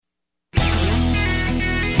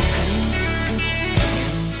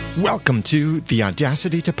Welcome to the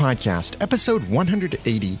Audacity to Podcast, episode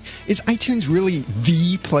 180. Is iTunes really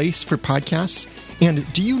the place for podcasts? And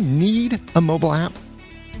do you need a mobile app?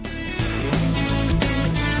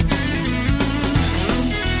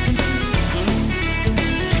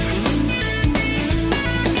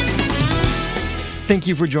 Thank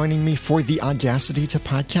you for joining me for the Audacity to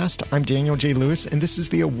Podcast. I'm Daniel J. Lewis, and this is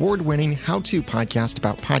the award-winning how-to podcast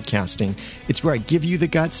about podcasting. It's where I give you the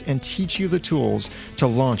guts and teach you the tools to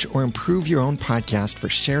launch or improve your own podcast for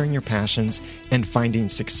sharing your passions and finding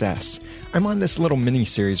success. I'm on this little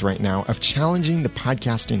mini-series right now of challenging the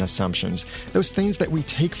podcasting assumptions, those things that we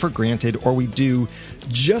take for granted or we do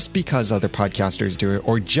just because other podcasters do it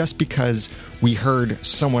or just because we heard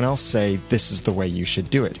someone else say this is the way you should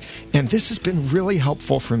do it. And this has been really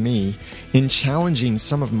helpful for me in challenging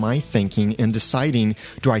some of my thinking and deciding,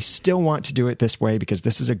 do I still want to do it this way because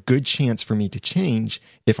this is a good chance for me to change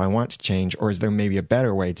if I want to change, or is there maybe a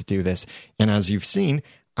better way to do this? And as you've seen,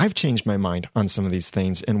 I've changed my mind on some of these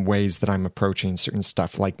things in ways that I'm approaching certain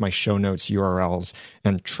stuff like my show notes URLs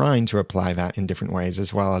and trying to apply that in different ways,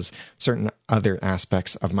 as well as certain other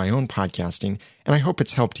aspects of my own podcasting. And I hope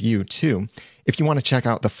it's helped you too. If you want to check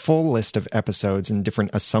out the full list of episodes and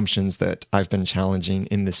different assumptions that I've been challenging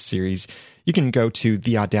in this series, you can go to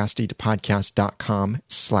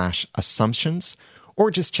theaudacitytopodcast.com/assumptions,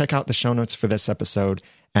 or just check out the show notes for this episode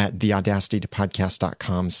at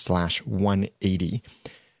theaudacitytopodcast.com/180.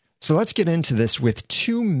 So let's get into this with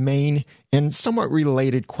two main and somewhat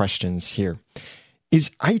related questions here.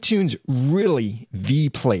 Is iTunes really the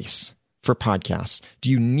place for podcasts?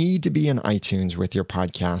 Do you need to be in iTunes with your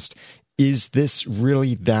podcast? Is this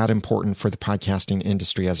really that important for the podcasting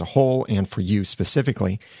industry as a whole and for you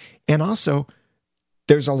specifically? And also,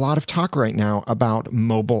 there's a lot of talk right now about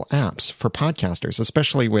mobile apps for podcasters,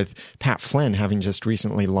 especially with Pat Flynn having just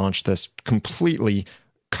recently launched this completely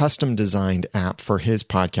custom designed app for his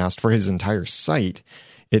podcast, for his entire site.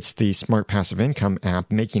 It's the Smart Passive Income app,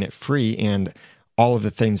 making it free and all of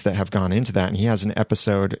the things that have gone into that. And he has an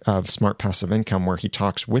episode of Smart Passive Income where he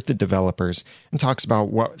talks with the developers and talks about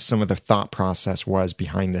what some of the thought process was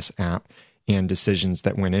behind this app and decisions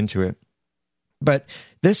that went into it. But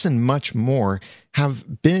this and much more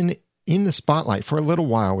have been in the spotlight for a little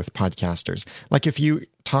while with podcasters. Like if you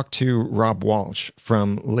talk to Rob Walsh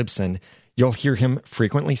from Libsyn, you'll hear him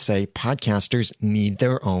frequently say podcasters need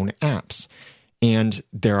their own apps. And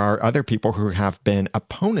there are other people who have been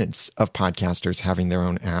opponents of podcasters having their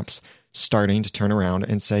own apps starting to turn around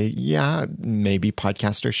and say, yeah, maybe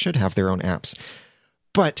podcasters should have their own apps.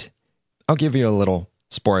 But I'll give you a little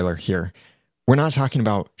spoiler here. We're not talking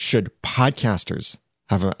about should podcasters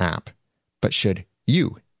have an app, but should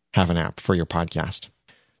you have an app for your podcast?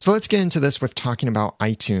 So let's get into this with talking about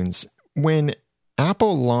iTunes. When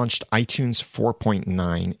Apple launched iTunes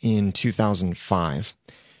 4.9 in 2005,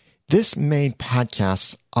 this made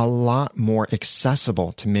podcasts a lot more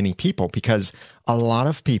accessible to many people because a lot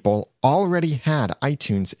of people already had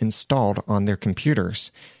iTunes installed on their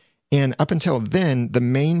computers. And up until then, the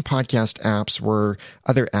main podcast apps were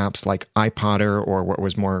other apps like iPodder, or what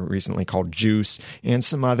was more recently called Juice, and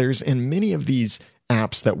some others. And many of these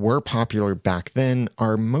apps that were popular back then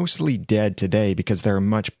are mostly dead today because there are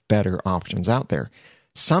much better options out there.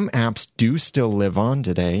 Some apps do still live on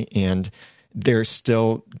today, and they're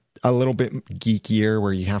still a little bit geekier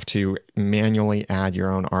where you have to manually add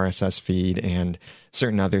your own RSS feed and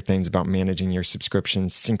certain other things about managing your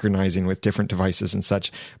subscriptions, synchronizing with different devices and such.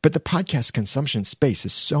 But the podcast consumption space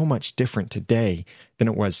is so much different today than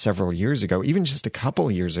it was several years ago, even just a couple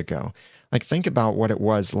years ago. Like, think about what it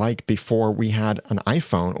was like before we had an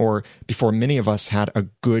iPhone, or before many of us had a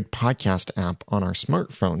good podcast app on our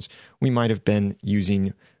smartphones. We might have been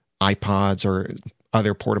using iPods or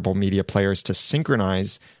other portable media players to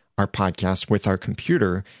synchronize our podcast with our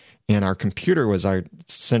computer, and our computer was our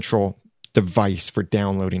central device for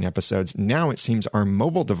downloading episodes. Now it seems our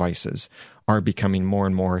mobile devices are becoming more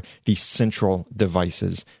and more the central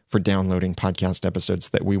devices for downloading podcast episodes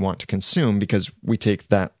that we want to consume, because we take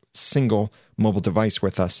that single mobile device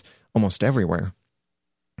with us almost everywhere.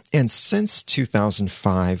 And since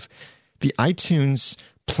 2005, the iTunes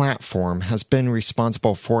platform has been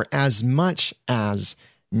responsible for as much as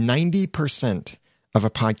 90% of a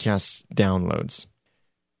podcast's downloads.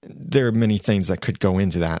 There are many things that could go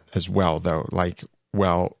into that as well, though. Like,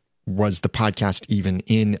 well, was the podcast even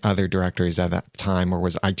in other directories at that time, or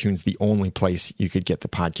was iTunes the only place you could get the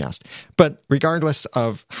podcast? But regardless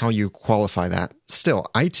of how you qualify that, still,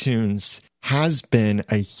 iTunes has been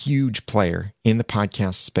a huge player in the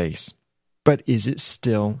podcast space. But is it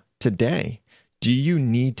still today? do you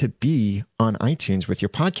need to be on iTunes with your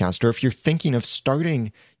podcast? Or if you're thinking of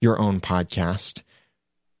starting your own podcast,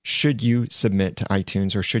 should you submit to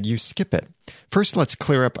iTunes or should you skip it? First, let's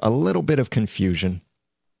clear up a little bit of confusion.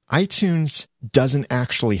 iTunes doesn't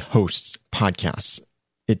actually host podcasts.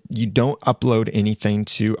 You don't upload anything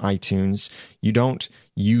to iTunes. You don't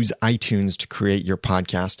use iTunes to create your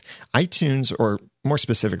podcast. iTunes, or more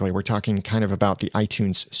specifically, we're talking kind of about the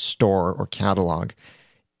iTunes store or catalog,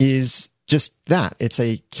 is just that. It's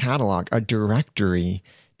a catalog, a directory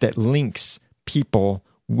that links people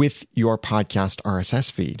with your podcast RSS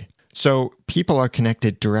feed. So people are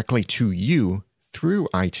connected directly to you through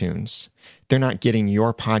iTunes. They're not getting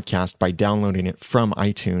your podcast by downloading it from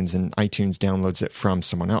iTunes, and iTunes downloads it from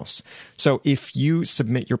someone else. So if you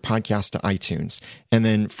submit your podcast to iTunes and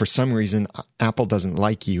then for some reason Apple doesn't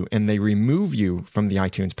like you and they remove you from the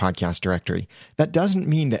iTunes podcast directory, that doesn't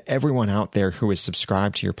mean that everyone out there who is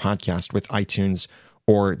subscribed to your podcast with iTunes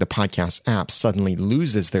or the podcast app suddenly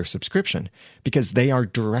loses their subscription, because they are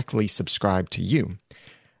directly subscribed to you.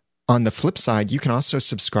 On the flip side, you can also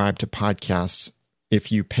subscribe to podcasts if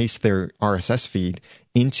you paste their RSS feed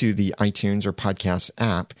into the iTunes or podcast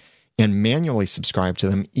app and manually subscribe to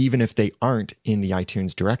them, even if they aren't in the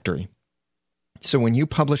iTunes directory. So when you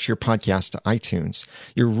publish your podcast to iTunes,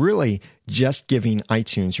 you're really just giving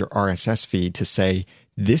iTunes your RSS feed to say,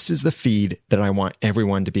 this is the feed that I want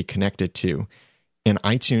everyone to be connected to. And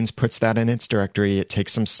iTunes puts that in its directory. It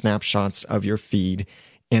takes some snapshots of your feed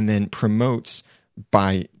and then promotes,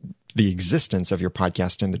 by the existence of your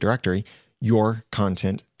podcast in the directory, your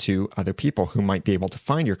content to other people who might be able to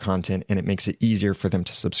find your content, and it makes it easier for them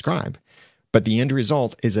to subscribe. But the end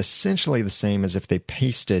result is essentially the same as if they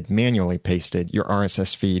manually pasted your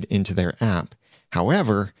RSS feed into their app.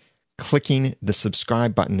 However, clicking the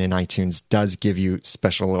subscribe button in iTunes does give you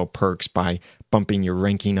special little perks by bumping your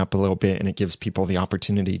ranking up a little bit, and it gives people the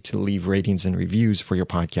opportunity to leave ratings and reviews for your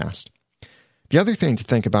podcast. The other thing to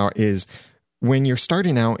think about is when you're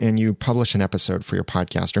starting out and you publish an episode for your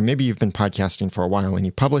podcast, or maybe you've been podcasting for a while and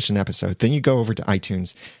you publish an episode, then you go over to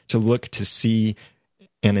iTunes to look to see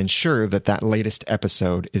and ensure that that latest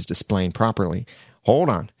episode is displaying properly. Hold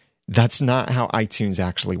on. That's not how iTunes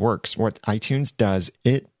actually works. What iTunes does,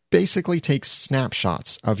 it basically takes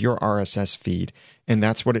snapshots of your RSS feed, and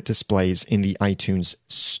that's what it displays in the iTunes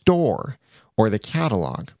store or the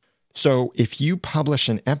catalog. So if you publish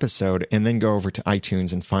an episode and then go over to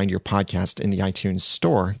iTunes and find your podcast in the iTunes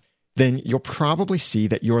store, then you'll probably see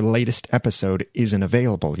that your latest episode isn't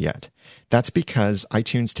available yet. That's because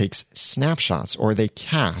iTunes takes snapshots, or they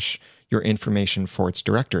cache your information for its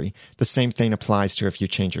directory. The same thing applies to if you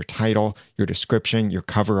change your title, your description, your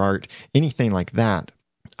cover art, anything like that.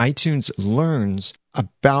 iTunes learns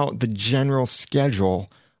about the general schedule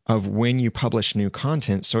of when you publish new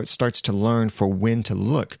content, so it starts to learn for when to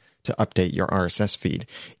look to update your RSS feed.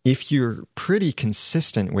 If you're pretty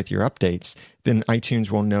consistent with your updates, then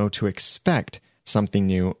iTunes will know to expect something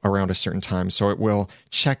new around a certain time, so it will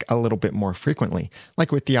check a little bit more frequently.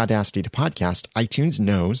 Like with the Audacity to Podcast, iTunes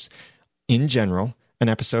knows, in general, an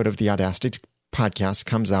episode of the Audacity to Podcast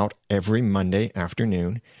comes out every Monday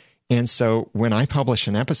afternoon. And so when I publish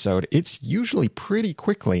an episode, it's usually pretty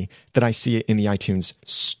quickly that I see it in the iTunes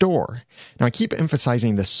store. Now, I keep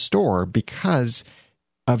emphasizing the store because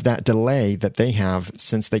of that delay that they have,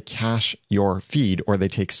 since they cache your feed or they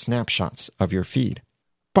take snapshots of your feed.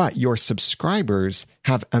 But your subscribers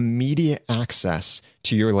have immediate access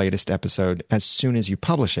to your latest episode as soon as you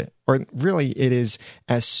publish it. Or really, it is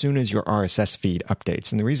as soon as your RSS feed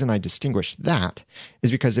updates. And the reason I distinguish that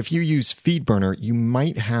is because if you use FeedBurner, you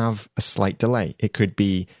might have a slight delay. It could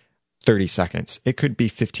be 30 seconds. It could be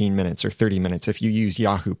 15 minutes or 30 minutes. If you use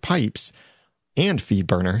Yahoo Pipes and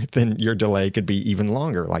FeedBurner, then your delay could be even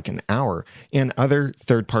longer, like an hour. And other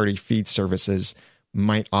third-party feed services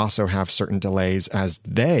might also have certain delays, as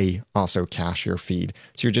they also cache your feed.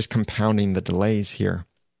 So you're just compounding the delays here.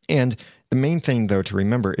 And the main thing, though, to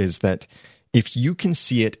remember is that if you can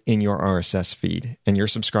see it in your RSS feed and you're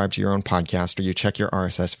subscribed to your own podcast, or you check your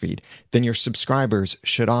RSS feed, then your subscribers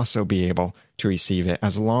should also be able to receive it,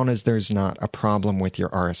 as long as there's not a problem with your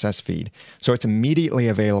RSS feed. So it's immediately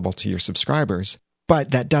available to your subscribers,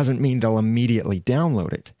 but that doesn't mean they'll immediately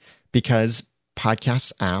download it, because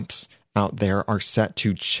podcast apps out there are set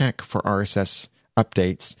to check for RSS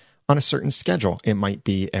updates on a certain schedule. It might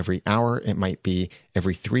be every hour, it might be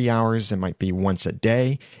every 3 hours, it might be once a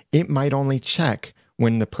day. It might only check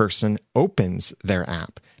when the person opens their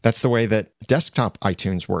app. That's the way that desktop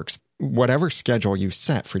iTunes works. Whatever schedule you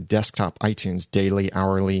set for desktop iTunes, daily,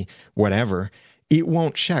 hourly, whatever, it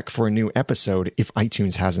won't check for a new episode if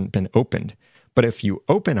iTunes hasn't been opened. But if you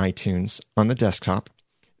open iTunes on the desktop,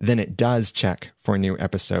 then it does check for a new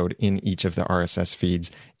episode in each of the RSS feeds,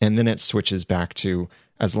 and then it switches back to,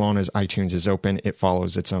 as long as iTunes is open, it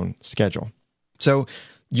follows its own schedule. So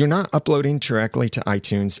you're not uploading directly to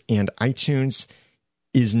iTunes, and iTunes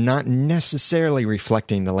is not necessarily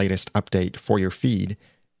reflecting the latest update for your feed.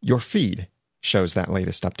 Your feed shows that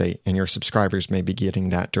latest update, and your subscribers may be getting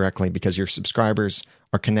that directly because your subscribers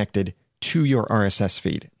are connected to your RSS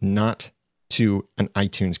feed, not to an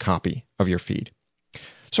iTunes copy of your feed.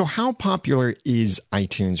 So how popular is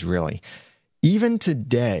iTunes really? Even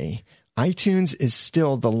today, iTunes is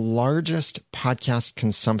still the largest podcast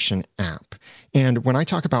consumption app. And when I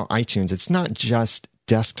talk about iTunes, it's not just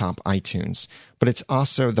desktop iTunes, but it's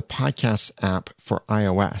also the podcast app for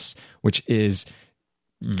iOS, which is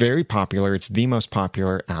very popular. It's the most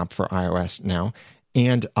popular app for iOS now.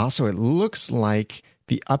 And also it looks like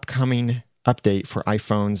the upcoming update for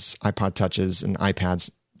iPhones, iPod Touches, and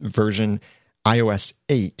iPads version iOS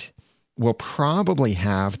 8 will probably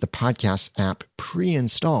have the podcast app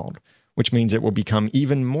pre-installed, which means it will become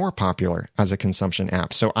even more popular as a consumption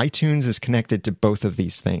app. So iTunes is connected to both of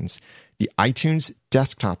these things, the iTunes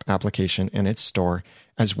desktop application and its store,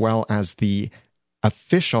 as well as the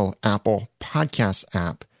official Apple Podcast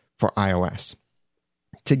app for iOS.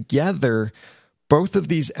 Together, both of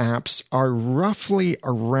these apps are roughly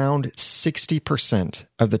around 60%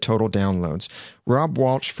 of the total downloads. Rob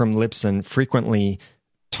Walsh from Libsyn frequently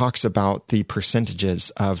talks about the percentages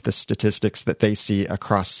of the statistics that they see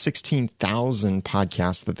across 16,000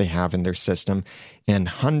 podcasts that they have in their system and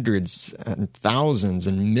hundreds and thousands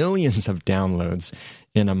and millions of downloads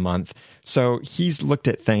in a month. So he's looked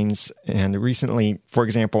at things, and recently, for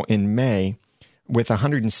example, in May, with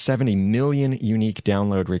 170 million unique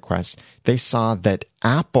download requests, they saw that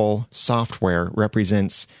Apple software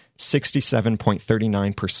represents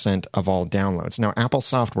 67.39% of all downloads. Now, Apple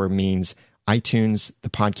software means iTunes, the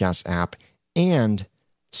podcast app, and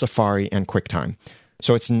Safari and QuickTime.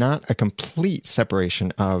 So it's not a complete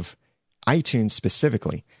separation of iTunes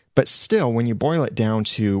specifically. But still, when you boil it down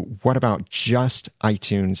to what about just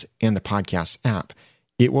iTunes and the podcast app,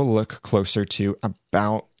 it will look closer to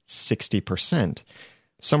about 60%,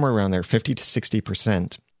 somewhere around there, 50 to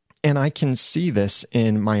 60%. And I can see this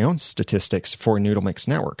in my own statistics for Noodle Mix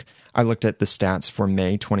Network. I looked at the stats for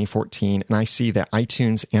May 2014, and I see that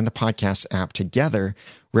iTunes and the podcast app together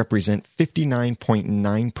represent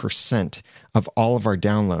 59.9% of all of our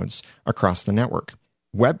downloads across the network.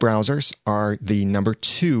 Web browsers are the number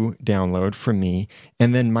 2 download for me,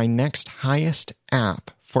 and then my next highest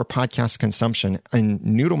app for podcast consumption in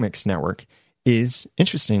Noodle Mix Network is,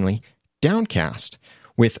 interestingly, Downcast,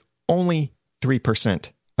 with only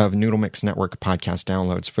 3% of Noodle Mix Network podcast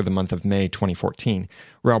downloads for the month of May 2014.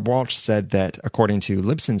 Rob Walsh said that, according to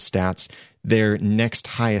Libsyn stats, their next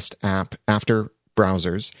highest app after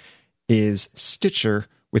browsers is Stitcher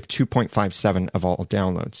with 2.57 of all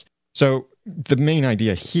downloads. So the main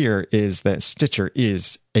idea here is that Stitcher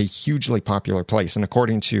is a hugely popular place. And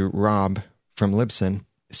according to Rob from Libsyn,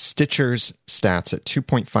 Stitcher's stats at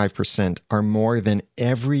 2.5% are more than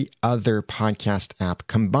every other podcast app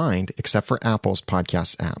combined, except for Apple's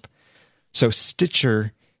podcast app. So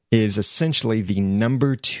Stitcher is essentially the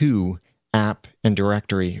number 2 app and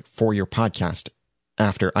directory for your podcast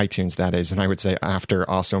after iTunes, that is. And I would say after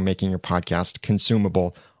also making your podcast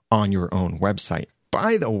consumable on your own website.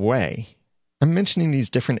 By the way, I'm mentioning these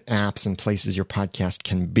different apps and places your podcast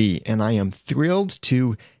can be, and I am thrilled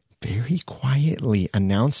to very quietly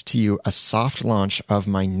announce to you a soft launch of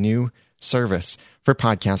my new service for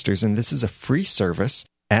podcasters. And this is a free service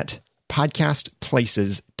at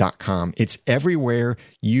podcastplaces.com. It's everywhere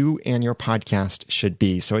you and your podcast should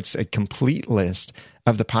be. So it's a complete list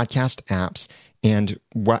of the podcast apps and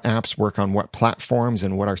what apps work on what platforms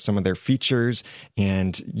and what are some of their features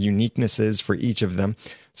and uniquenesses for each of them.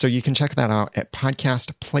 So you can check that out at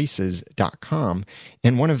podcastplaces.com.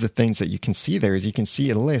 And one of the things that you can see there is you can see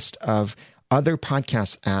a list of other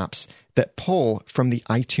podcast apps that pull from the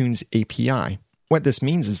iTunes API. What this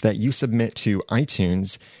means is that you submit to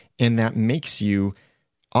iTunes, and that makes you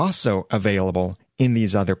also available in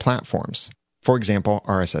these other platforms. For example,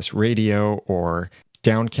 RSS Radio or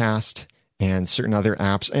Downcast and certain other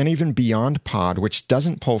apps, and even Beyond Pod, which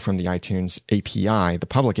doesn't pull from the iTunes API, the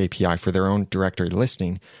public API for their own directory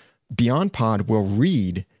listing. Beyond Pod will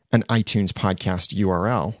read an iTunes podcast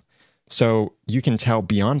URL. So you can tell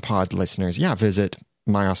Beyond Pod listeners, visit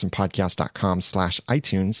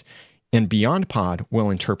myawesomepodcast.com/iTunes, and Beyond Pod will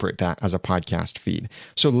interpret that as a podcast feed.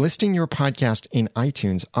 So listing your podcast in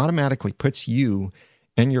iTunes automatically puts you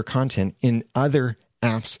and your content in other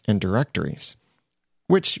apps and directories,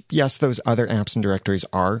 which, yes, those other apps and directories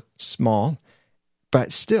are small,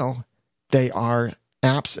 but still, they are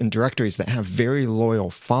apps and directories that have very loyal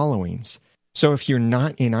followings. So if you're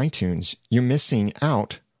not in iTunes, you're missing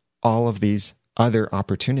out all of these other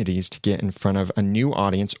opportunities to get in front of a new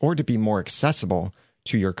audience or to be more accessible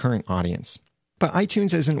to your current audience. But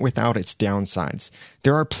iTunes isn't without its downsides.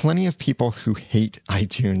 There are plenty of people who hate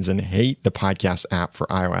iTunes and hate the podcast app for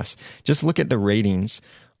iOS. Just look at the ratings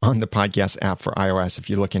on the podcast app for iOS. If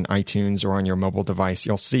you look in iTunes or on your mobile device,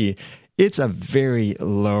 you'll see it's a very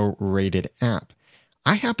low-rated app.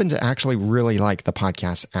 I happen to actually really like the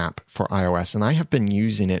podcast app for iOS, and I have been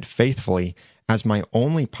using it faithfully as my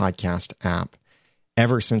only podcast app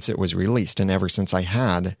ever since it was released and ever since I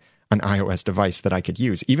had an iOS device that I could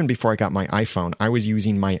use. Even before I got my iPhone, I was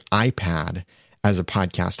using my iPad as a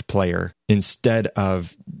podcast player instead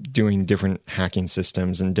of doing different hacking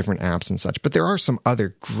systems and different apps and such. But there are some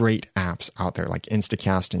other great apps out there, like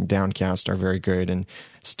Instacast and Downcast are very good, and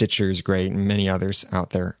Stitcher's great, and many others out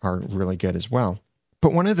there are really good as well.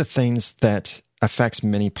 But one of the things that affects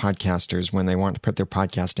many podcasters when they want to put their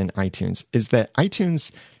podcast in iTunes is that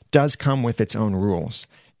iTunes does come with its own rules.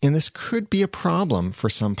 And this could be a problem for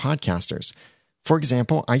some podcasters. For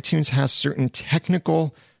example, iTunes has certain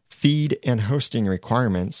technical feed and hosting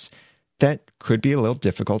requirements that could be a little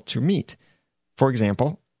difficult to meet. For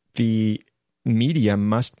example, the media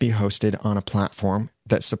must be hosted on a platform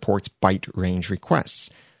that supports byte range requests.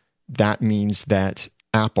 That means that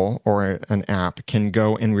Apple or an app can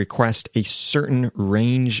go and request a certain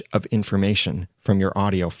range of information from your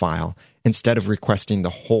audio file instead of requesting the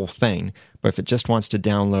whole thing. But if it just wants to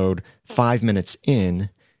download 5 minutes in,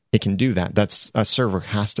 it can do that. That's a server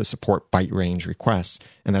has to support byte range requests,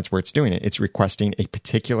 and that's where it's doing it. It's requesting a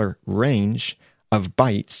particular range of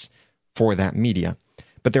bytes for that media.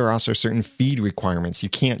 But there are also certain feed requirements. You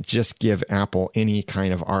can't just give Apple any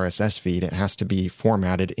kind of RSS feed. It has to be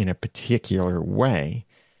formatted in a particular way.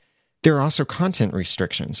 There are also content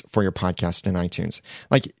restrictions for your podcast in iTunes.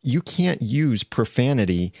 Like, you can't use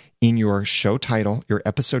profanity in your show title, your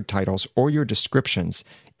episode titles, or your descriptions.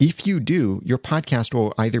 If you do, your podcast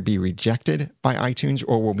will either be rejected by iTunes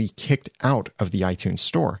or will be kicked out of the iTunes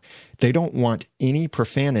store. They don't want any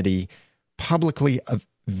profanity publicly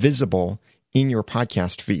visible in your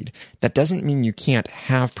podcast feed. That doesn't mean you can't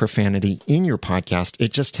have profanity in your podcast.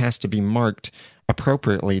 It just has to be marked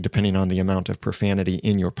appropriately depending on the amount of profanity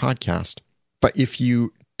in your podcast. But if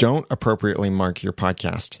you don't appropriately mark your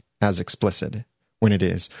podcast as explicit when it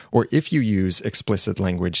is, or if you use explicit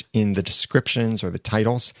language in the descriptions or the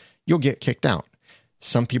titles, you'll get kicked out.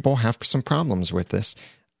 Some people have some problems with this.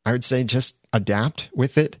 I would say just adapt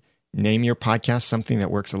with it. Name your podcast something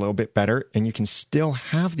that works a little bit better, and you can still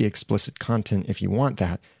have the explicit content if you want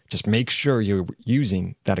that. Just make sure you're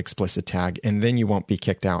using that explicit tag, and then you won't be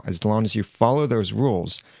kicked out. As long as you follow those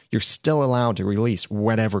rules, you're still allowed to release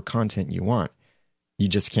whatever content you want. You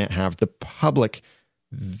just can't have the public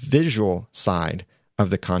visual side of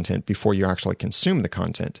the content before you actually consume the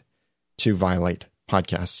content to violate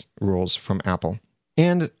podcast rules from Apple.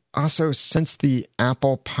 And also, since the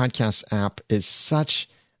Apple Podcasts app is such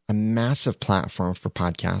a massive platform for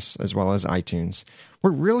podcasts as well as iTunes,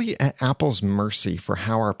 we're really at Apple's mercy for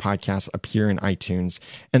how our podcasts appear in iTunes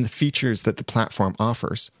and the features that the platform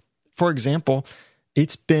offers. For example,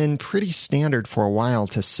 it's been pretty standard for a while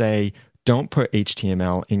to say, don't put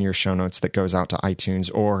HTML in your show notes that goes out to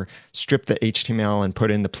iTunes, or strip the HTML and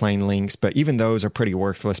put in the plain links. But even those are pretty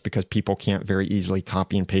worthless because people can't very easily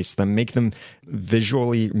copy and paste them. Make them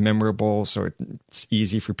visually memorable so it's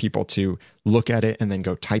easy for people to look at it and then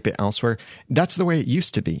go type it elsewhere. That's the way it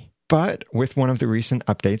used to be. But with one of the recent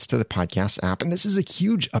updates to the podcast app, and this is a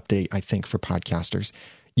huge update, I think, for podcasters,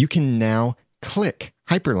 you can now click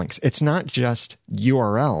hyperlinks. It's not just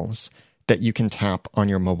URLs that you can tap on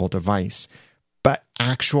your mobile device, but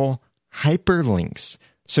actual hyperlinks.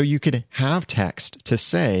 So you could have text to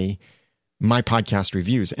say, my podcast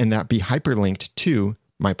reviews, and that be hyperlinked to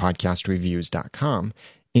mypodcastreviews.com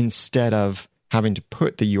instead of having to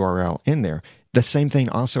put the URL in there. The same thing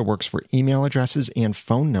also works for email addresses and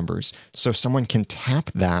phone numbers. So someone can tap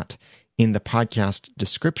that in the podcast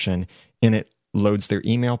description and it loads their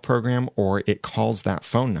email program, or it calls that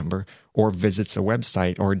phone number, or visits a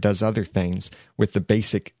website, or does other things with the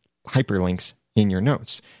basic hyperlinks in your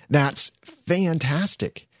notes. That's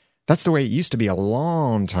fantastic. That's the way it used to be a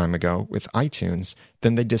long time ago with iTunes.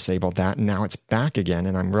 Then they disabled that, and now it's back again,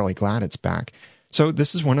 and I'm really glad it's back. So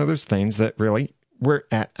this is one of those things that really we're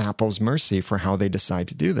at Apple's mercy for how they decide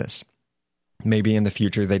to do this. Maybe in the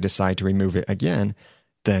future they decide to remove it again,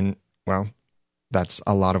 then, well, that's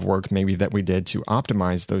a lot of work maybe that we did to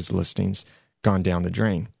optimize those listings gone down the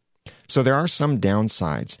drain. So there are some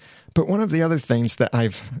downsides. But one of the other things that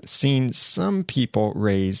I've seen some people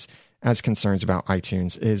raise as concerns about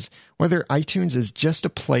iTunes is whether iTunes is just a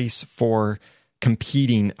place for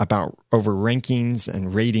competing over rankings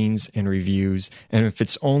and ratings and reviews, and if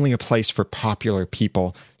it's only a place for popular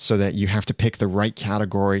people so that you have to pick the right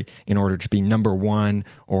category in order to be number one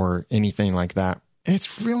or anything like that. And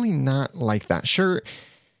it's really not like that. Sure,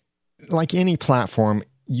 like any platform,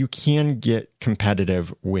 you can get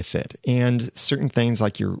competitive with it, and certain things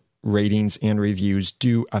like your ratings and reviews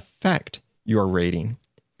do affect your rating.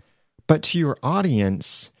 But to your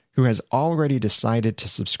audience who has already decided to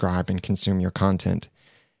subscribe and consume your content,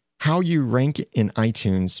 how you rank in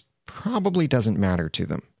iTunes probably doesn't matter to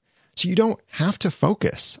them. So you don't have to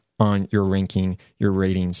focus on your ranking, your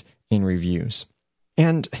ratings, and reviews.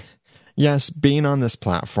 And yes, being on this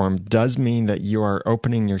platform does mean that you are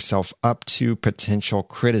opening yourself up to potential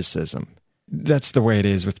criticism. That's the way it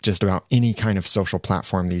is with just about any kind of social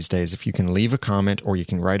platform these days. If you can leave a comment or you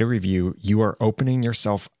can write a review, you are opening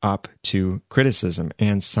yourself up to criticism.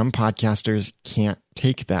 And some podcasters can't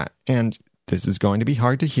take that. And this is going to be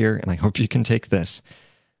hard to hear, and I hope you can take this.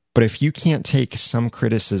 But if you can't take some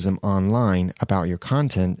criticism online about your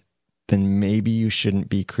content, then maybe you shouldn't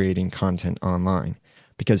be creating content online.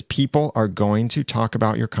 Because people are going to talk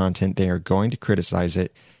about your content. They are going to criticize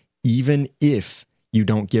it, even if you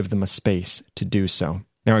don't give them a space to do so.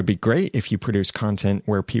 Now, it'd be great if you produce content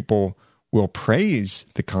where people will praise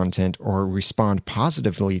the content or respond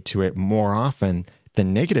positively to it more often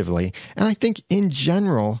than negatively. And I think in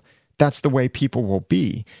general, that's the way people will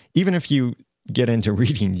be. Even if you get into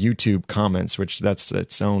reading YouTube comments, which that's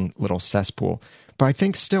its own little cesspool. But I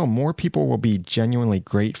think still more people will be genuinely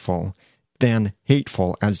grateful than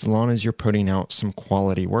hateful as long as you're putting out some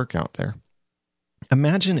quality work out there.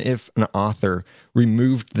 Imagine if an author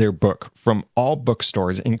removed their book from all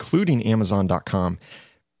bookstores, including Amazon.com,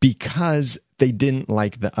 because they didn't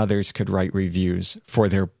like that others could write reviews for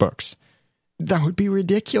their books. That would be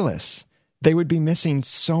ridiculous. They would be missing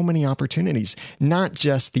so many opportunities, not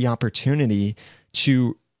just the opportunity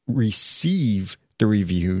to receive the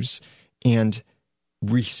reviews and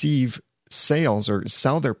receive sales or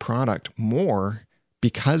sell their product more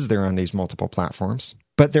because they're on these multiple platforms.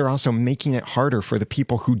 But they're also making it harder for the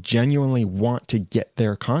people who genuinely want to get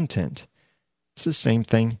their content. It's the same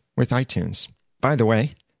thing with iTunes. By the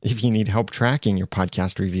way, if you need help tracking your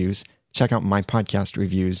podcast reviews, check out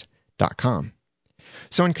mypodcastreviews.com.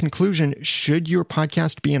 So in conclusion, should your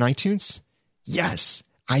podcast be in iTunes? Yes,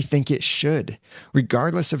 I think it should.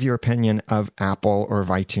 Regardless of your opinion of Apple or of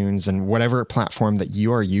iTunes and whatever platform that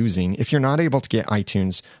you are using, if you're not able to get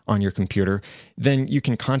iTunes on your computer, then you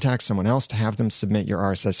can contact someone else to have them submit your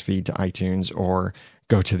RSS feed to iTunes, or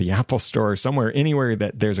go to the Apple Store, somewhere, anywhere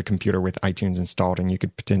that there's a computer with iTunes installed, and you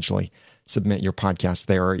could potentially submit your podcast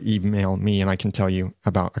there, or email me and I can tell you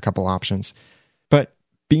about a couple options. But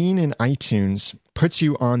being in iTunes puts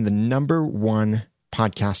you on the number one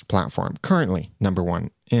podcast platform, currently number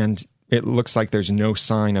one. And it looks like there's no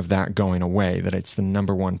sign of that going away, that it's the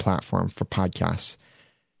number one platform for podcasts.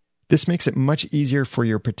 This makes it much easier for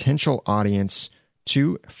your potential audience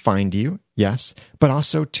to find you, yes, but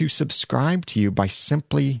also to subscribe to you by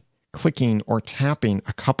simply clicking or tapping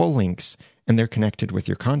a couple links and they're connected with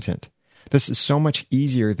your content. This is so much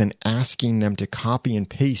easier than asking them to copy and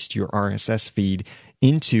paste your RSS feed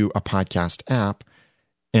into a podcast app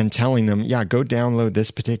and telling them, yeah, go download this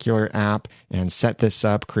particular app and set this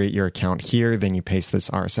up, create your account here, then you paste this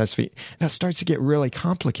RSS feed. That starts to get really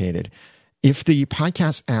complicated. If the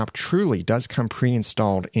podcast app truly does come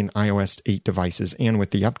pre-installed in iOS 8 devices and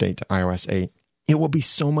with the update to iOS 8, it will be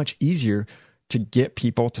so much easier to get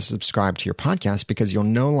people to subscribe to your podcast because you'll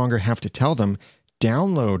no longer have to tell them,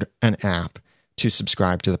 download an app to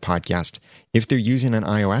subscribe to the podcast. If they're using an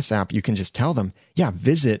iOS app, you can just tell them, yeah,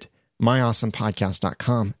 visit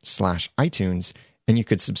myawesomepodcast.com/iTunes, and you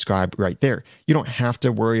could subscribe right there. You don't have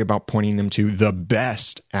to worry about pointing them to the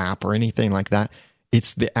best app or anything like that.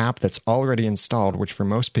 It's the app that's already installed, which for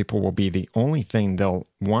most people will be the only thing they'll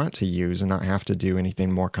want to use and not have to do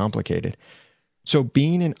anything more complicated. So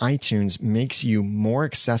being in iTunes makes you more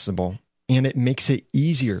accessible, and it makes it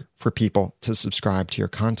easier for people to subscribe to your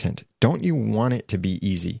content. Don't you want it to be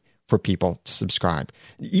easy for people to subscribe?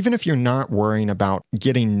 Even if you're not worrying about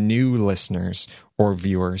getting new listeners or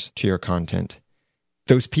viewers to your content,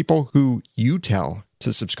 those people who you tell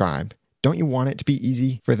to subscribe, don't you want it to be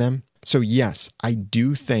easy for them? So yes, I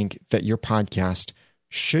do think that your podcast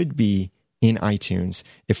should be in iTunes,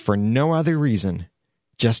 if for no other reason,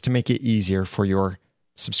 just to make it easier for your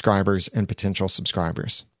subscribers and potential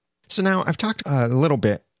subscribers. So now I've talked a little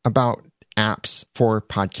bit about apps for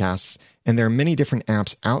podcasts, and there are many different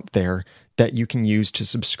apps out there that you can use to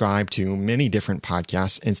subscribe to many different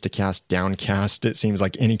podcasts. Instacast, Downcast, it seems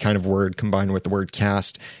like any kind of word combined with the word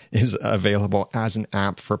cast is available as an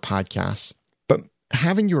app for podcasts. But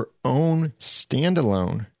having your own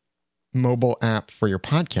standalone mobile app for your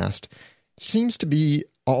podcast seems to be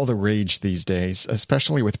all the rage these days,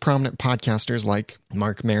 especially with prominent podcasters like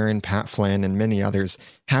Mark Maron, Pat Flynn, and many others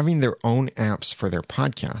having their own apps for their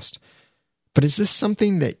podcast. But is this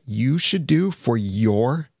something that you should do for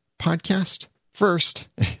your podcast? First,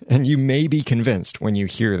 and you may be convinced when you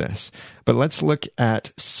hear this, but let's look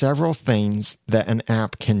at several things that an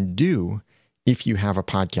app can do if you have a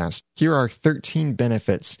podcast. Here are 13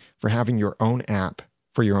 benefits for having your own app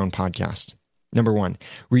for your own podcast. Number 1,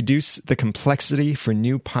 reduce the complexity for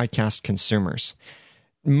new podcast consumers.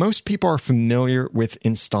 Most people are familiar with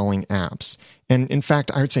installing apps. And in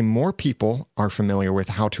fact, I would say more people are familiar with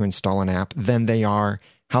how to install an app than they are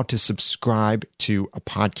how to subscribe to a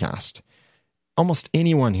podcast. Almost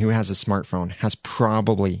anyone who has a smartphone has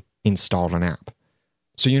probably installed an app.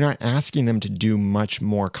 So you're not asking them to do much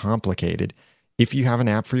more complicated. If you have an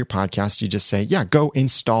app for your podcast, you just say, yeah, go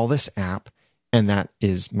install this app. And that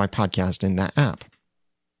is my podcast in that app.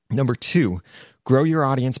 Number 2, grow your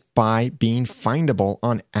audience by being findable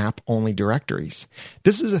on app-only directories.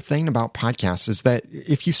 This is a thing about podcasts is that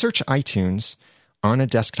if you search iTunes on a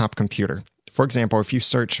desktop computer, for example, if you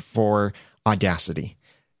search for Audacity,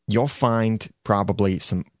 you'll find probably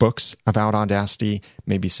some books about Audacity,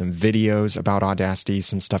 maybe some videos about Audacity,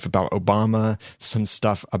 some stuff about Obama, some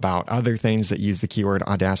stuff about other things that use the keyword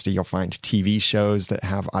Audacity. You'll find TV shows that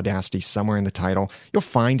have Audacity somewhere in the title. You'll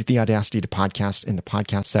find the Audacity to Podcast in the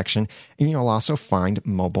podcast section, and you'll also find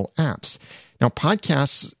mobile apps. Now,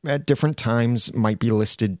 podcasts at different times might be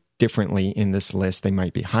listed differently in this list. They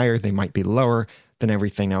might be higher, they might be lower than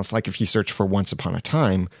everything else. Like if you search for Once Upon a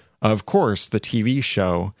Time, of course, the TV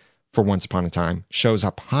show for Once Upon a Time shows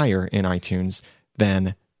up higher in iTunes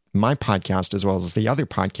than my podcast as well as the other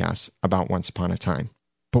podcasts about Once Upon a Time.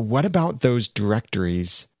 But what about those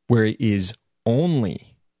directories where it is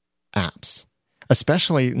only apps?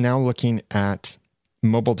 Especially now looking at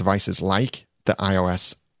mobile devices like the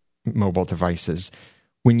iOS mobile devices.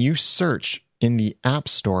 When you search in the App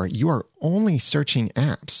Store, you are only searching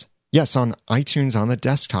apps. Yes, on iTunes on the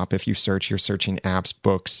desktop, if you search, you're searching apps,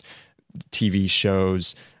 books, TV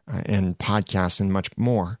shows, and podcasts, and much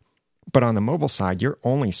more. But on the mobile side, you're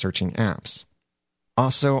only searching apps.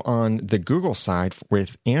 Also on the Google side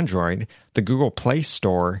with Android, the Google Play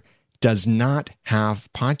Store does not have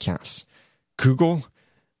podcasts. Google,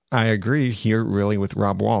 I agree here really with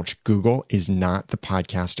Rob Walsh. Google is not the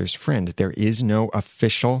podcaster's friend. There is no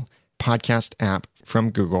official podcast app from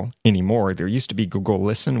Google anymore. There used to be Google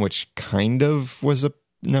Listen, which kind of was an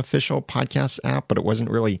official podcast app, but it wasn't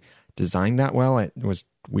really designed that well. It was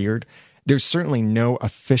weird. There's certainly no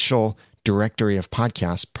official directory of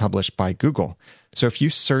podcasts published by Google. So if you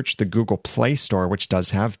search the Google Play Store, which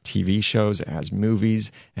does have TV shows, it has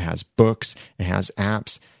movies, it has books, it has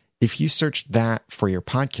apps. If you search that for your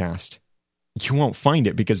podcast, you won't find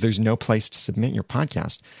it because there's no place to submit your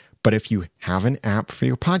podcast. But if you have an app for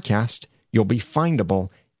your podcast, you'll be findable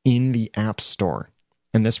in the App Store.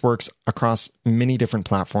 And this works across many different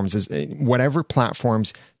platforms, whatever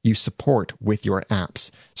platforms you support with your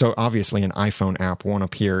apps. So obviously an iPhone app won't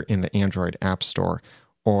appear in the Android App Store,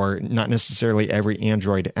 or not necessarily every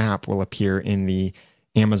Android app will appear in the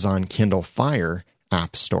Amazon Kindle Fire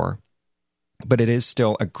App Store. But it is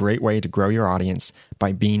still a great way to grow your audience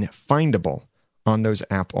by being findable on those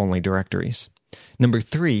app-only directories. Number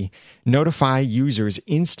 3, notify users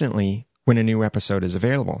instantly when a new episode is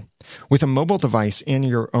available. With a mobile device and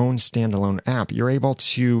your own standalone app, you're able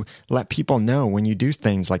to let people know when you do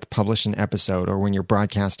things like publish an episode or when you're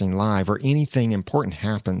broadcasting live or anything important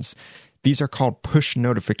happens. These are called push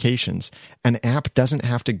notifications. An app doesn't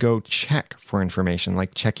have to go check for information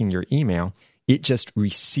like checking your email. It just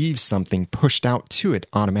receives something pushed out to it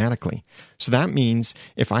automatically. So that means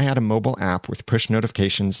if I had a mobile app with push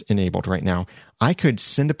notifications enabled right now, I could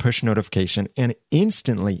send a push notification and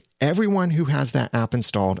instantly everyone who has that app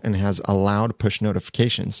installed and has allowed push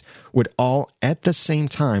notifications would all at the same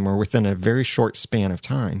time or within a very short span of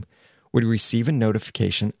time would receive a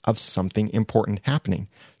notification of something important happening.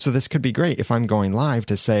 So this could be great if I'm going live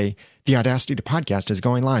to say, the Audacity to Podcast is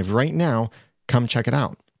going live right now. Come check it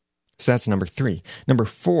out. So that's number 3. Number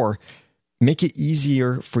 4, make it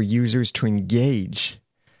easier for users to engage.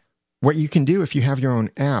 What you can do if you have your own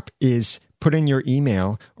app is put in your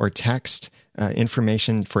email or text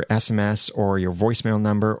information for SMS or your voicemail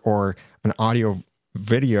number or an audio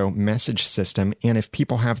video message system. And if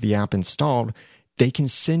people have the app installed, they can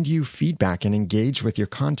send you feedback and engage with your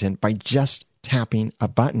content by just tapping a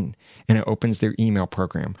button, and it opens their email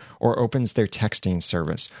program, or opens their texting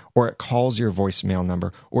service, or it calls your voicemail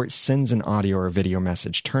number, or it sends an audio or video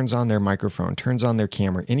message, turns on their microphone, turns on their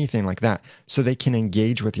camera, anything like that, so they can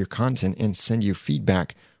engage with your content and send you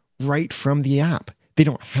feedback right from the app. They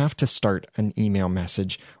don't have to start an email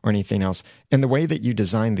message or anything else. And the way that you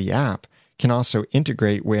design the app can also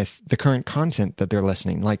integrate with the current content that they're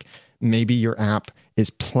listening. Like maybe your app is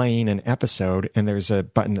playing an episode and there's a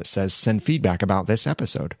button that says send feedback about this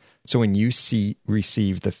episode. So when you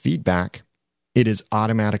receive the feedback, it is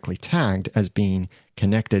automatically tagged as being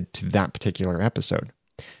connected to that particular episode.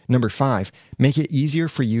 Number 5, make it easier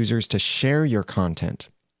for users to share your content.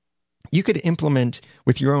 You could implement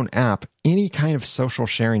with your own app any kind of social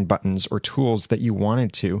sharing buttons or tools that you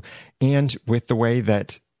wanted to. And with the way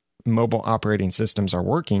that mobile operating systems are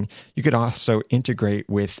working, you could also integrate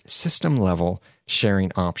with system level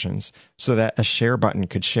sharing options so that a share button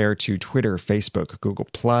could share to Twitter, Facebook, Google+,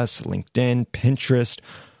 LinkedIn, Pinterest,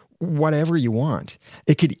 whatever you want.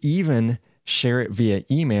 It could even share it via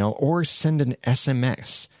email or send an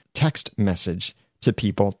SMS text message to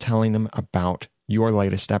people telling them about your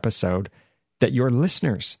latest episode that your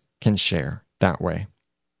listeners can share that way.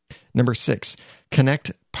 Number 6,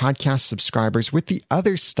 connect podcast subscribers with the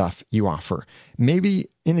other stuff you offer. Maybe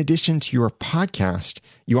in addition to your podcast,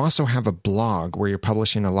 you also have a blog where you're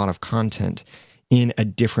publishing a lot of content in a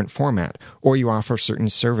different format, or you offer certain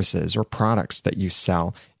services or products that you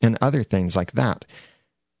sell and other things like that.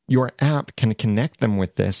 Your app can connect them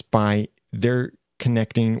with this by their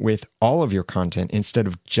connecting with all of your content instead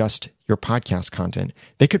of just your podcast content.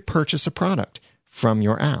 They could purchase a product from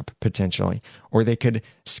your app potentially, or they could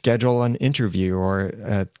schedule an interview or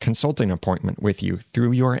a consulting appointment with you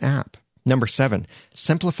through your app. Number 7,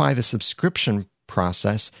 simplify the subscription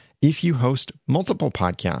process if you host multiple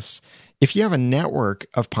podcasts. If you have a network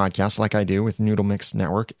of podcasts like I do with Noodle Mix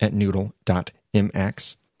Network at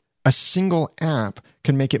noodle.mx, a single app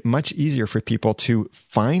can make it much easier for people to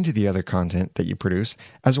find the other content that you produce,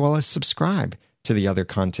 as well as subscribe to the other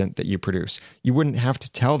content that you produce. You wouldn't have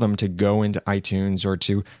to tell them to go into iTunes or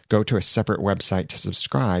to go to a separate website to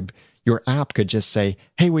subscribe. Your app could just say,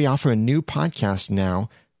 hey, we offer a new podcast now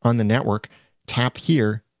on the network. Tap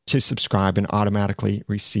here to subscribe and automatically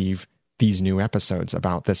receive these new episodes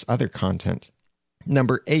about this other content.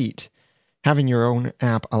 Number 8, having your own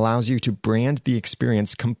app allows you to brand the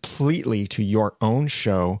experience completely to your own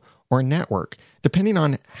show or network, depending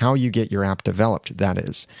on how you get your app developed, that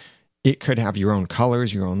is. It could have your own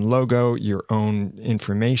colors, your own logo, your own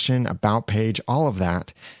information, about page, all of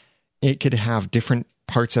that. It could have different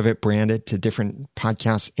parts of it branded to different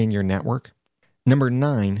podcasts in your network. Number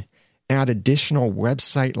 9, add additional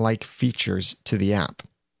website-like features to the app.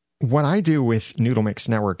 What I do with Noodle Mix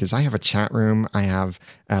Network is I have a chat room, I have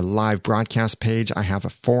a live broadcast page, I have a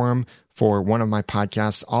forum for one of my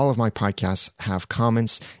podcasts. All of my podcasts have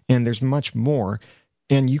comments, and there's much more.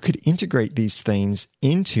 And you could integrate these things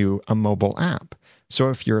into a mobile app. So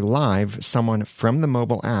if you're live, someone from the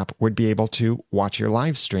mobile app would be able to watch your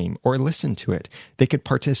live stream or listen to it. They could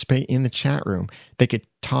participate in the chat room. They could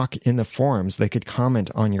talk in the forums. They could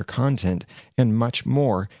comment on your content and much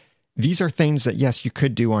more. These are things that, yes, you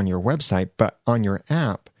could do on your website, but on your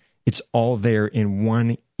app, it's all there in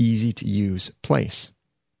one easy-to-use place.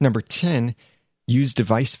 Number 10, use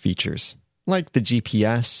device features like the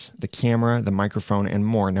GPS, the camera, the microphone, and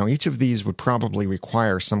more. Now, each of these would probably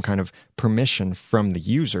require some kind of permission from the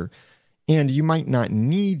user, and you might not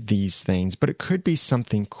need these things, but it could be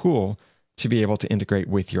something cool to be able to integrate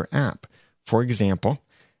with your app. For example,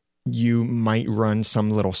 you might run some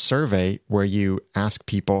little survey where you ask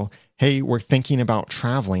people, hey, we're thinking about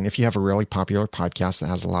traveling. If you have a really popular podcast that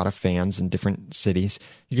has a lot of fans in different cities,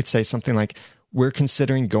 you could say something like, we're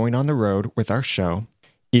considering going on the road with our show.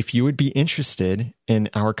 If you would be interested in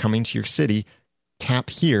our coming to your city, tap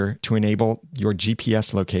here to enable your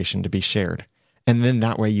GPS location to be shared. And then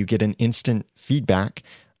that way you get an instant feedback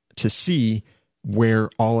to see where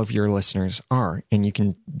all of your listeners are. And you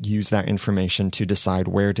can use that information to decide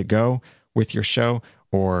where to go with your show,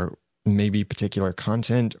 or maybe particular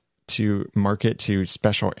content to market to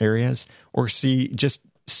special areas, or see just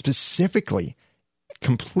specifically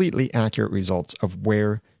completely accurate results of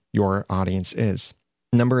where your audience is.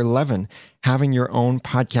 Number 11, having your own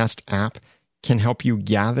podcast app can help you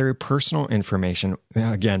gather personal information,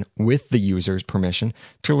 again, with the user's permission,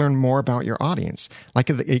 to learn more about your audience. Like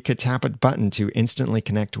it could tap a button to instantly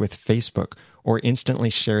connect with Facebook, or instantly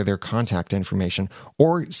share their contact information,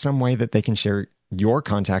 or some way that they can share your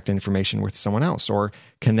contact information with someone else or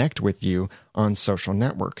connect with you on social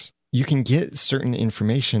networks. You can get certain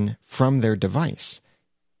information from their device,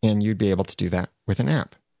 and you'd be able to do that with an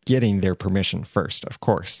app, getting their permission first, of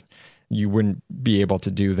course. You wouldn't be able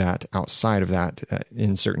to do that outside of that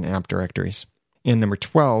in certain app directories. And number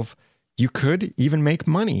 12, you could even make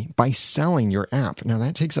money by selling your app. Now,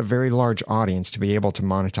 that takes a very large audience to be able to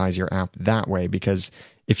monetize your app that way, because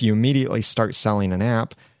if you immediately start selling an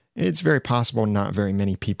app, it's very possible not very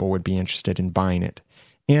many people would be interested in buying it.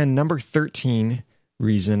 And number 13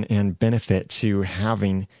 reason and benefit to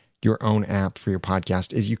having your own app for your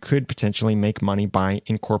podcast is you could potentially make money by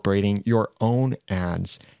incorporating your own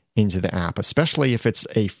ads into the app, especially if it's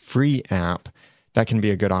a free app. That can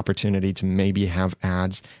be a good opportunity to maybe have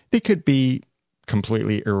ads. They could be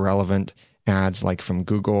completely irrelevant ads like from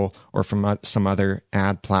Google or from some other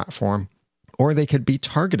ad platform, or they could be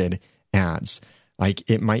targeted ads. Like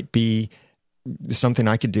it might be something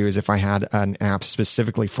I could do is if I had an app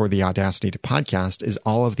specifically for the Audacity to Podcast, is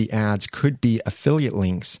all of the ads could be affiliate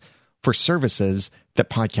links for services that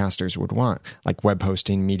podcasters would want, like web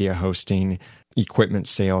hosting, media hosting, equipment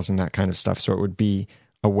sales, and that kind of stuff. So it would be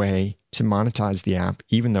a way to monetize the app,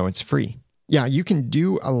 even though it's free. Yeah, you can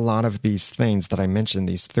do a lot of these things that I mentioned,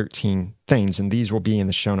 these 13 things, and these will be in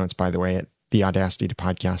the show notes, by the way, at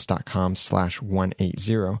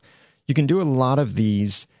theaudacitytopodcast.com/180. You can do a lot of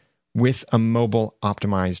these with a mobile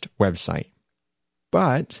optimized website.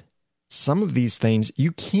 But some of these things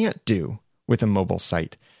you can't do with a mobile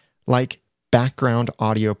site, like background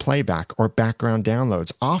audio playback or background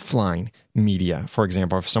downloads, offline media. For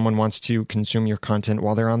example, if someone wants to consume your content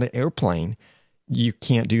while they're on the airplane, you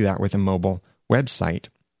can't do that with a mobile website.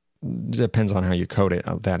 Depends on how you code it,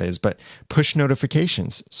 that is. But push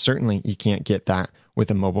notifications, certainly you can't get that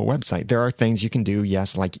with a mobile website. There are things you can do,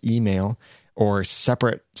 yes, like email or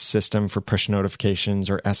separate system for push notifications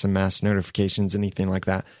or SMS notifications, anything like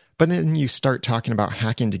that. But then you start talking about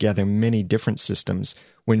hacking together many different systems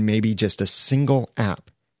when maybe just a single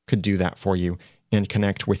app could do that for you and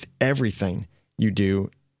connect with everything you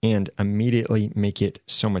do and immediately make it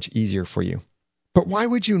so much easier for you. But why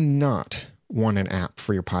would you not want an app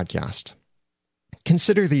for your podcast?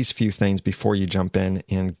 Consider these few things before you jump in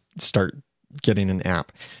and start getting an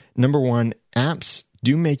app. Number one, apps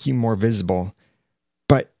do make you more visible,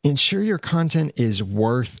 but ensure your content is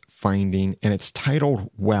worth finding and it's titled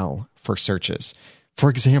well for searches. For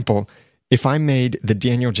example, if I made the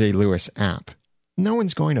Daniel J. Lewis app, no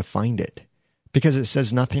one's going to find it because it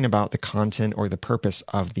says nothing about the content or the purpose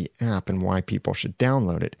of the app and why people should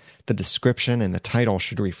download it. The description and the title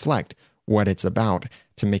should reflect what it's about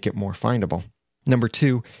to make it more findable. Number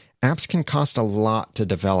two, apps can cost a lot to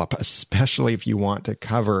develop, especially if you want to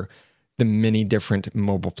cover the many different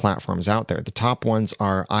mobile platforms out there. The top ones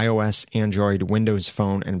are iOS, Android, Windows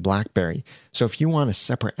Phone, and BlackBerry. So if you want a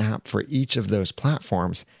separate app for each of those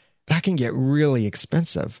platforms, that can get really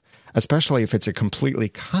expensive, especially if it's a completely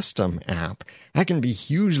custom app. That can be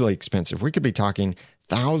hugely expensive. We could be talking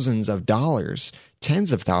thousands of dollars,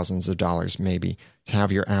 tens of thousands of dollars maybe, to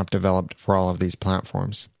have your app developed for all of these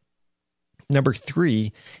platforms. Number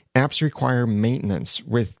three, apps require maintenance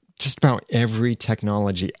with just about every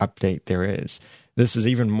technology update there is. This is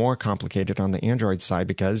even more complicated on the Android side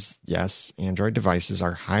because, yes, Android devices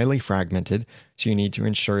are highly fragmented, so you need to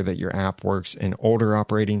ensure that your app works in older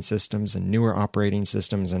operating systems and newer operating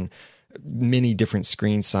systems and many different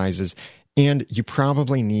screen sizes. And you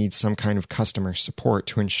probably need some kind of customer support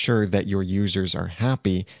to ensure that your users are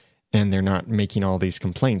happy and they're not making all these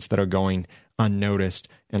complaints that are going unnoticed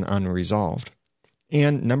and unresolved.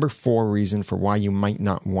 And number four reason for why you might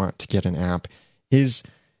not want to get an app is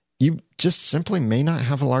you just simply may not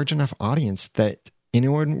have a large enough audience that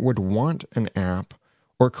anyone would want an app,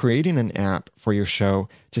 or creating an app for your show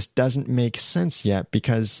just doesn't make sense yet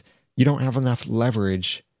because you don't have enough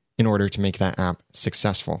leverage in order to make that app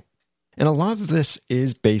successful. And a lot of this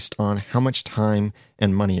is based on how much time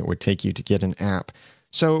and money it would take you to get an app.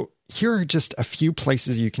 So here are just a few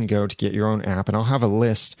places you can go to get your own app, and I'll have a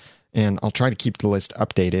list. And I'll try to keep the list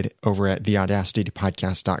updated over at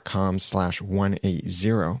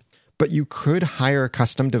theaudacitypodcast.com/180. But you could hire a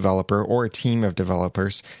custom developer or a team of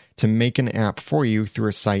developers to make an app for you through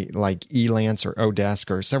a site like Elance or Odesk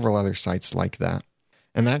or several other sites like that.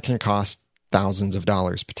 And that can cost thousands of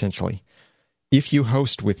dollars potentially. If you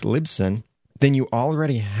host with Libsyn, then you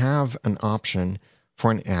already have an option for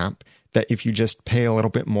an app that if you just pay a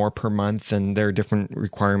little bit more per month, and there are different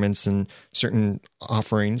requirements and certain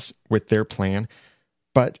offerings with their plan,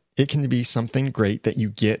 but it can be something great that you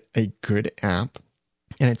get a good app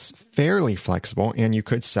And it's fairly flexible, and you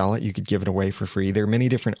could sell it. You could give it away for free. There are many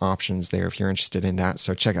different options there if you're interested in that.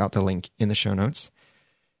 So check out the link in the show notes.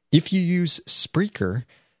 If you use Spreaker,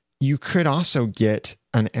 you could also get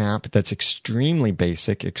an app that's extremely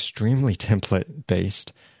basic, extremely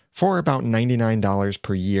template-based for about $99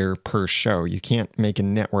 per year per show. You can't make a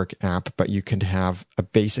network app, but you could have a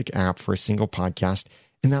basic app for a single podcast,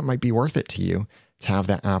 and that might be worth it to you to have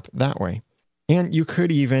that app that way. And you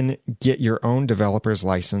could even get your own developer's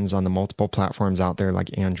license on the multiple platforms out there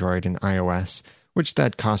like Android and iOS, which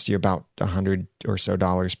that cost you about $100 or so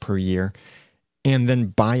per year, and then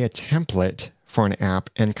buy a template for an app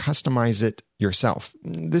and customize it yourself.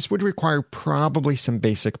 This would require probably some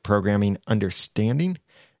basic programming understanding.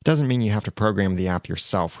 It doesn't mean you have to program the app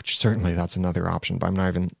yourself, which certainly that's another option, but I'm not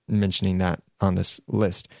even mentioning that on this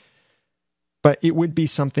list. But it would be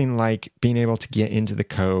something like being able to get into the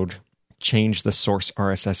code, change the source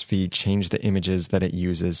RSS feed, change the images that it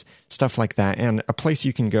uses, stuff like that. And a place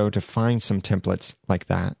you can go to find some templates like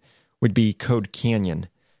that would be Code Canyon,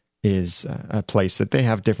 is a place that they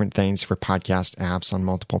have different things for podcast apps on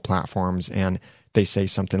multiple platforms. And they say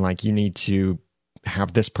something like, you need to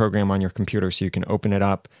have this program on your computer so you can open it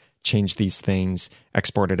up, change these things,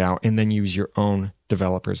 export it out, and then use your own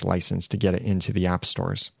developer's license to get it into the app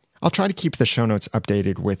stores. I'll try to keep the show notes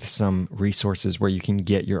updated with some resources where you can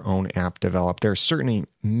get your own app developed. There are certainly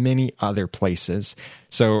many other places,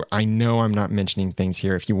 so I know I'm not mentioning things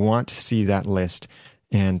here. If you want to see that list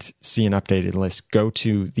and see an updated list, go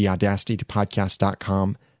to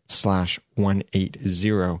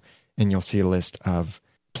theaudacitytopodcast.com/180, and you'll see a list of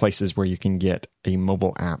places where you can get a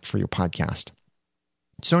mobile app for your podcast.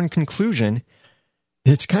 So in conclusion,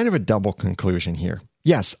 it's kind of a double conclusion here.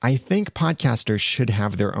 Yes, I think podcasters should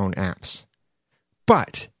have their own apps,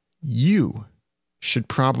 but you should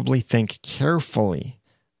probably think carefully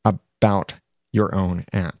about your own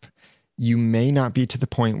app. You may not be to the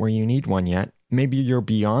point where you need one yet. Maybe you're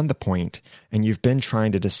beyond the point and you've been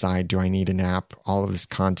trying to decide, do I need an app? All of this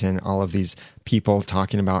content, all of these people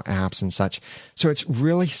talking about apps and such. So it's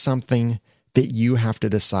really something that you have to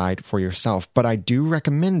decide for yourself. But I do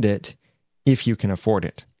recommend it if you can afford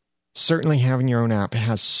it. Certainly having your own app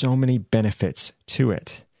has so many benefits to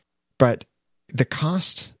it, but the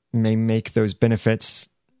cost may make those benefits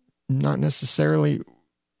not necessarily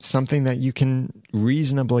something that you can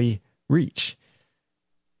reasonably reach.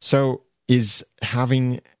 So is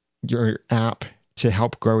having your app to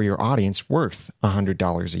help grow your audience worth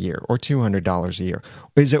 $100 a year or $200 a year?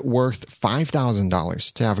 Or is it worth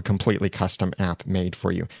 $5,000 to have a completely custom app made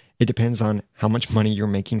for you? It depends on how much money you're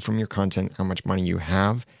making from your content, how much money you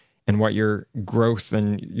have, and what your growth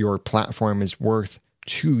and your platform is worth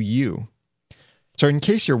to you. So in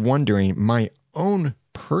case you're wondering, my own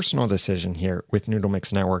personal decision here with Noodle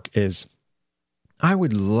Mix Network is I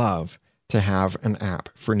would love to have an app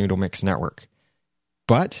for Noodle Mix Network,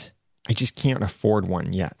 but I just can't afford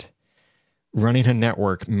one yet. Running a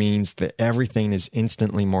network means that everything is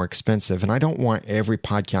instantly more expensive, and I don't want every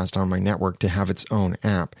podcast on my network to have its own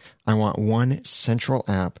app. I want one central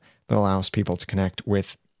app that allows people to connect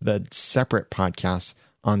with the separate podcasts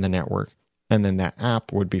on the network. And then that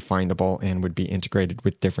app would be findable and would be integrated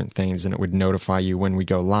with different things. And it would notify you when we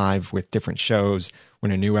go live with different shows,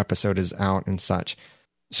 when a new episode is out and such.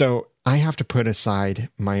 So I have to put aside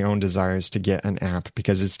my own desires to get an app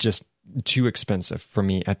because it's just too expensive for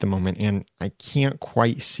me at the moment. And I can't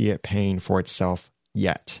quite see it paying for itself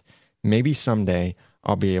yet. Maybe someday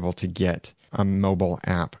I'll be able to get a mobile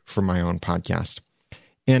app for my own podcast.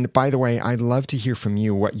 And by the way, I'd love to hear from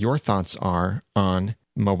you what your thoughts are on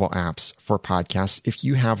mobile apps for podcasts. If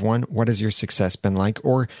you have one, what has your success been like?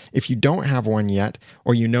 Or if you don't have one yet,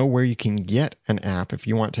 or you know where you can get an app, if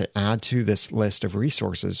you want to add to this list of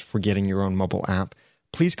resources for getting your own mobile app,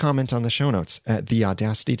 please comment on the show notes at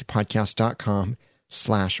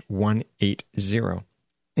theaudacitytopodcast.com/180.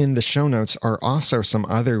 In the show notes are also some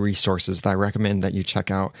other resources that I recommend that you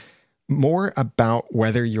check out, more about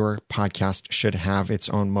whether your podcast should have its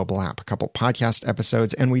own mobile app, a couple podcast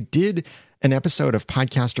episodes. And we did an episode of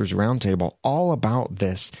Podcasters Roundtable all about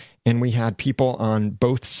this. And we had people on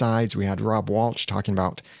both sides. We had Rob Walsh talking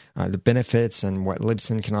about the benefits and what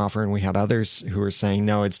Libsyn can offer. And we had others who were saying,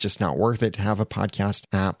 no, it's just not worth it to have a podcast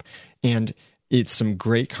app. And it's some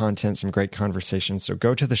great content, some great conversations. So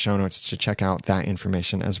go to the show notes to check out that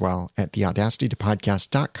information as well at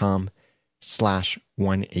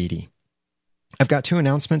theaudacitytopodcast.com/180. I've got two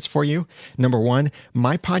announcements for you. Number one,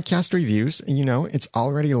 My Podcast Reviews. You know, it's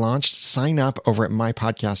already launched. Sign up over at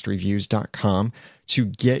mypodcastreviews.com to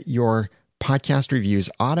get your podcast reviews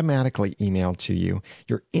automatically emailed to you,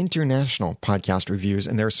 your international podcast reviews,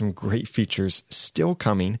 and there are some great features still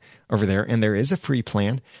coming over there, and there is a free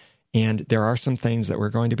plan, and there are some things that we're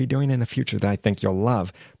going to be doing in the future that I think you'll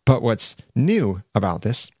love. But what's new about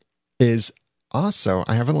this is also,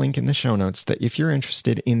 I have a link in the show notes that if you're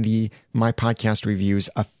interested in the My Podcast Reviews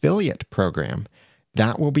affiliate program,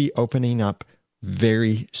 that will be opening up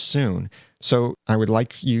very soon. So I would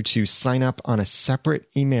like you to sign up on a separate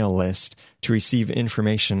email list to receive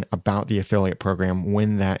information about the affiliate program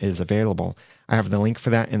when that is available. I have the link for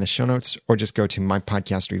that in the show notes, or just go to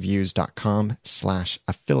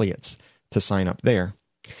mypodcastreviews.com/affiliates to sign up there.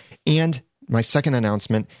 And my second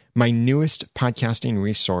announcement, my newest podcasting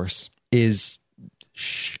resource is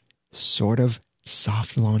sort of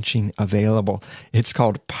soft launching available. It's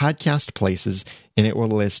called Podcast Places, and it will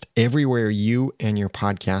list everywhere you and your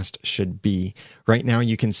podcast should be. Right now,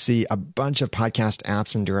 you can see a bunch of podcast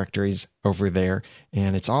apps and directories over there,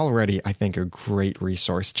 and it's already, I think, a great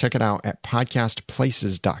resource. Check it out at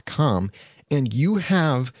podcastplaces.com, and you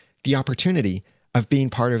have the opportunity of being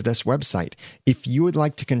part of this website. If you would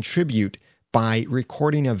like to contribute by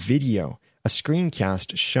recording a video, a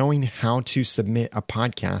screencast showing how to submit a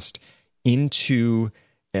podcast into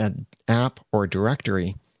an app or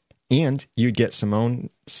directory, and you get some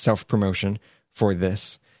own self-promotion for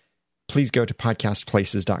this, please go to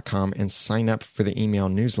podcastplaces.com and sign up for the email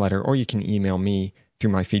newsletter, or you can email me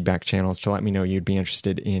through my feedback channels to let me know you'd be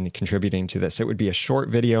interested in contributing to this. It would be a short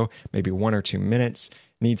video, maybe 1 or 2 minutes,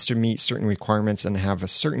 needs to meet certain requirements and have a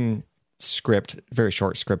certain script, very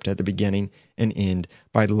short script at the beginning and end,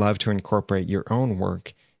 but I'd love to incorporate your own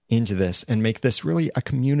work into this and make this really a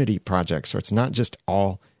community project. So it's not just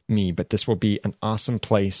all me, but this will be an awesome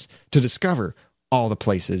place to discover all the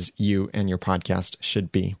places you and your podcast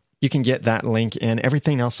should be. You can get that link and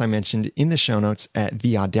everything else I mentioned in the show notes at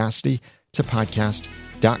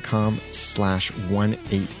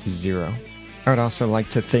theaudacitytopodcast.com/180. I would also like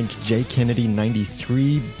to thank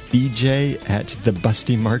jkennedy93bj at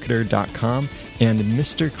thebustymarketer.com and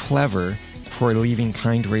Mr. Clever for leaving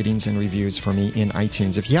kind ratings and reviews for me in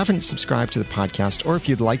iTunes. If you haven't subscribed to the podcast, or if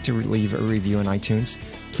you'd like to leave a review in iTunes,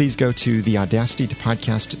 please go to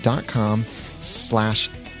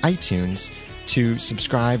theaudacitytopodcast.com/iTunes to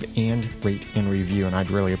subscribe and rate and review, and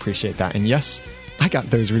I'd really appreciate that. And yes, I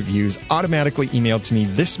got those reviews automatically emailed to me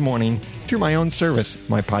this morning through my own service,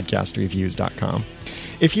 mypodcastreviews.com.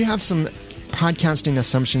 If you have some podcasting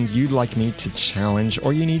assumptions you'd like me to challenge,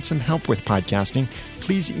 or you need some help with podcasting,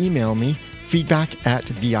 please email me,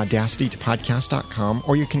 feedback@theaudacitytopodcast.com,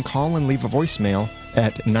 or you can call and leave a voicemail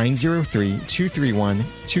at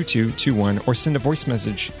 903-231-2221, or send a voice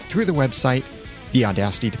message through the website,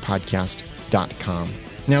 theaudacitytopodcast.com.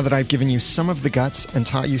 Now that I've given you some of the guts and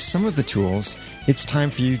taught you some of the tools, it's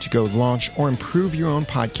time for you to go launch or improve your own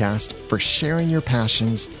podcast for sharing your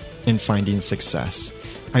passions and finding success.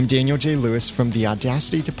 I'm Daniel J. Lewis from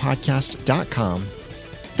theaudacitytopodcast.com.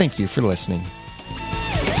 Thank you for listening.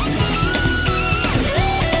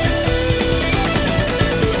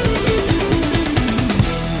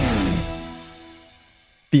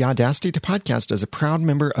 The Audacity to Podcast is a proud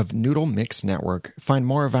member of Noodle Mix Network. Find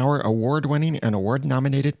more of our award-winning and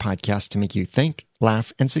award-nominated podcasts to make you think,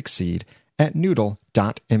 laugh, and succeed at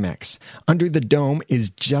noodle.mx. Under the Dome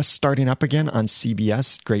is just starting up again on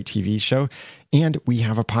CBS, great TV show, and we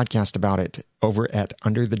have a podcast about it over at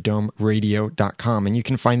underthedomeradio.com, and you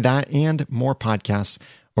can find that and more podcasts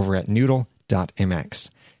over at noodle.mx.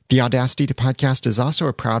 The Audacity to Podcast is also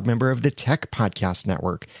a proud member of the Tech Podcast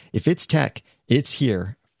Network. If it's tech, it's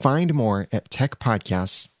here. Find more at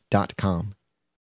techpodcasts.com.